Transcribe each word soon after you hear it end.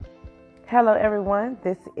Hello, everyone.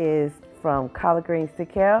 This is From Collard Greens to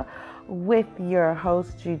Kale with your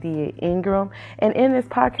host, Judea Ingram. And in this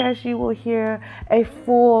podcast, you will hear a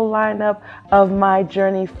full lineup of my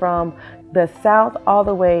journey from the South all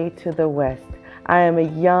the way to the West. I am a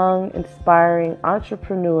young, inspiring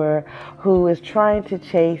entrepreneur who is trying to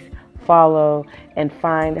chase, follow, and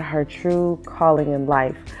find her true calling in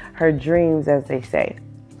life, her dreams, as they say.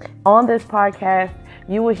 On this podcast,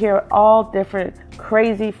 you will hear all different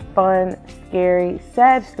crazy, fun, scary,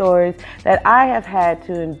 sad stories that I have had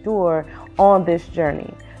to endure on this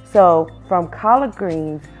journey. So from collard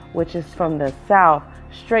greens, which is from the South,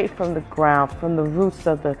 straight from the ground, from the roots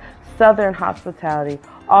of the Southern hospitality,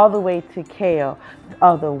 all the way to kale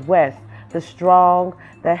of the West, the strong,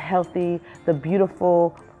 the healthy, the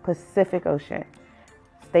beautiful Pacific Ocean.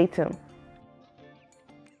 Stay tuned.